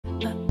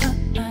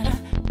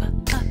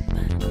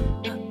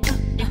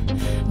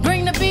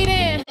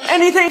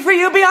Anything for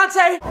you,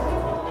 Beyonce?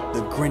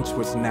 The Grinch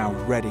was now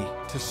ready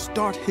to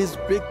start his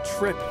big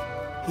trip.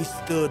 He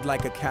stood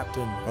like a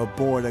captain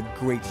aboard a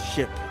great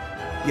ship.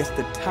 Yes,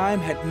 the time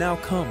had now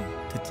come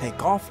to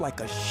take off like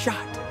a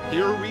shot.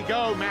 Here we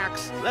go,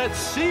 Max. Let's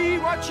see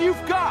what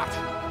you've got.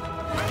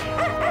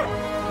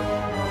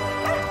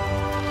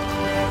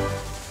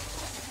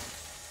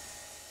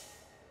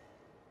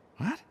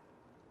 What?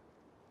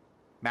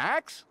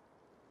 Max?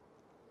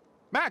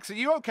 Max, are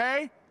you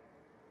okay?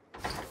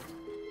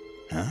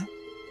 Huh?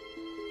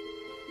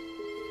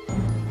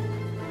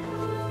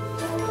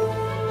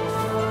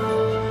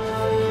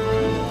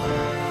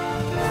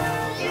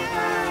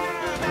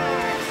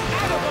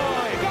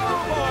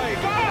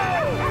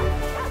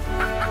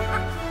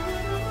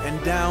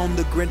 Down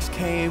the Grinch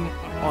came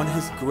on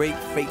his great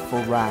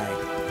fateful ride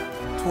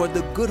toward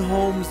the good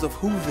homes of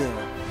Whoville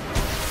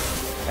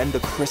and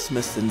the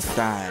Christmas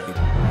inside.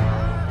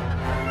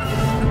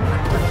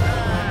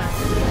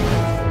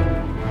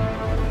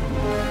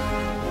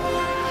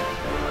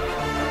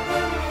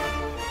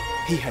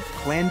 He had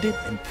planned it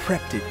and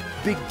prepped it,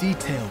 big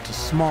detail to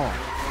small.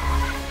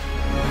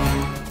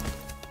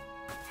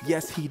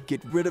 Yes, he'd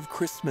get rid of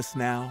Christmas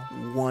now,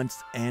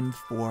 once and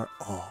for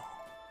all.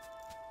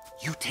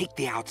 You take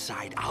the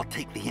outside, I'll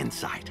take the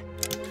inside.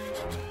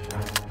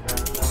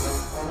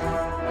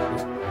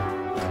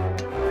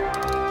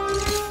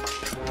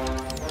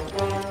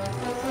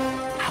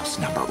 House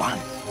number 1.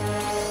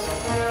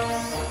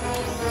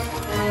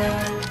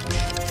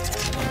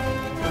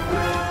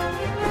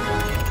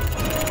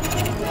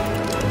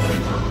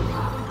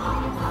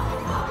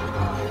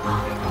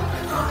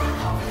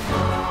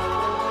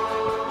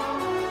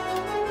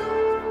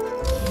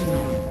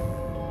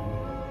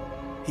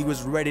 He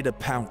was ready to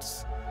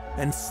pounce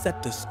and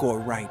set the score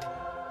right.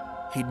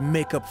 He'd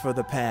make up for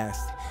the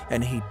past,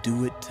 and he'd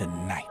do it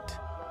tonight.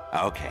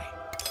 Okay,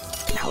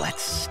 now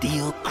let's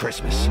steal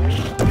Christmas.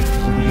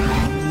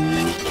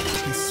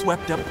 He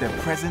swept up their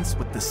presents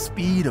with the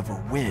speed of a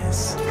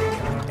whiz,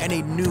 and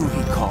he knew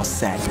he'd cause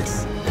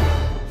sadness.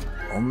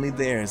 Only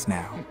theirs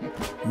now,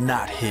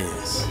 not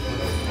his.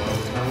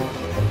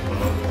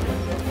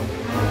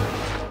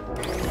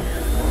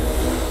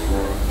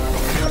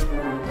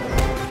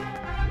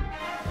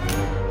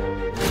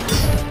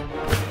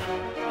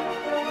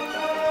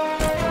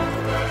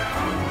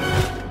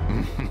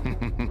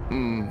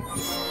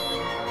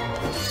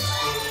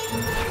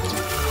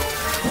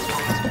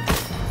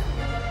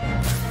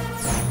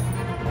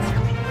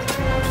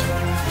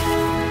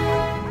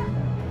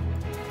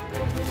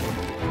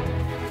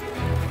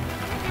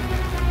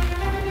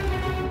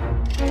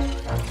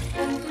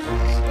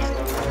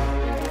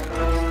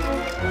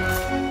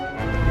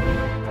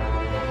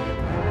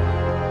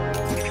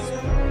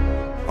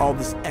 All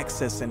this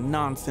excess and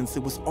nonsense,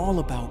 it was all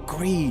about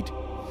greed,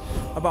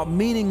 about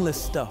meaningless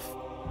stuff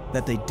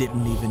that they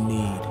didn't even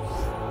need.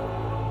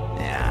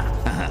 Yeah.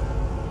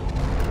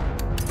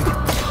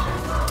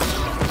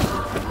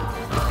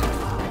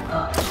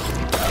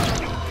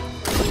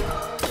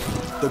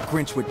 The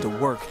Grinch went to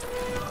work.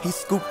 He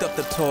scooped up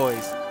the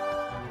toys.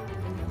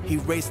 He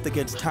raced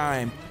against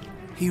time.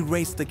 He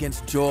raced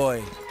against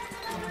joy.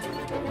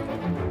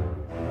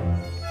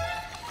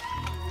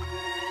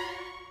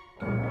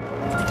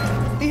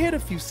 He hit a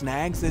few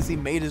snags as he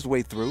made his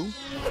way through.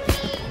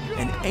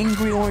 An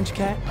angry orange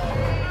cat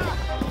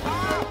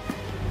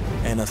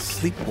and a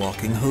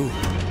sleepwalking who.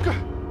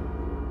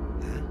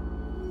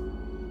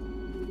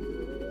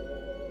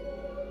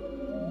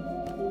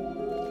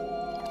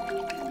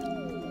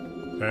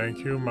 Thank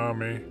you,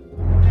 Mommy.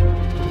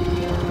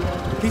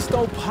 He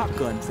stole pop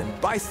guns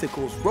and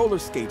bicycles, roller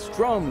skates,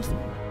 drums,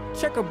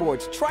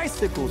 checkerboards,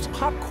 tricycles,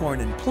 popcorn,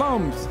 and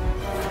plums.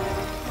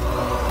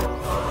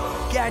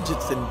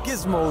 Gadgets and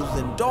gizmos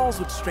and dolls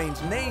with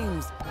strange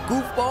names,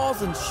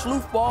 goofballs and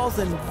schloofballs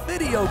and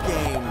video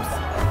games.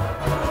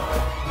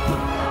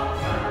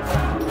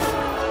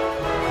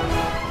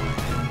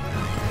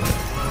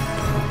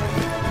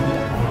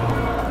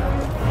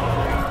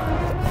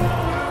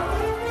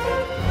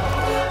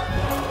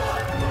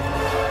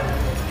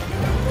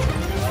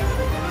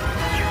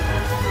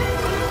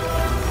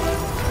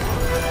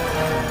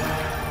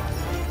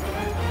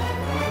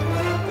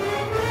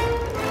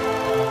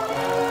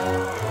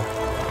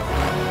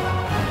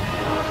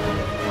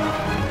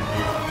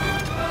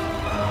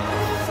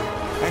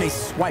 And he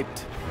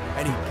swiped,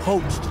 and he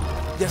poached.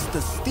 Yes,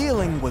 the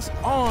stealing was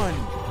on.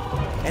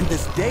 And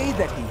this day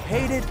that he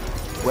hated,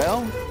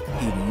 well,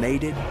 he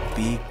made it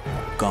be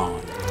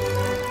gone.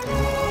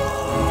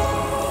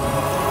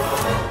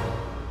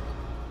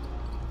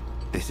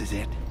 This is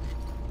it.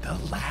 The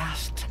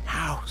last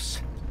house.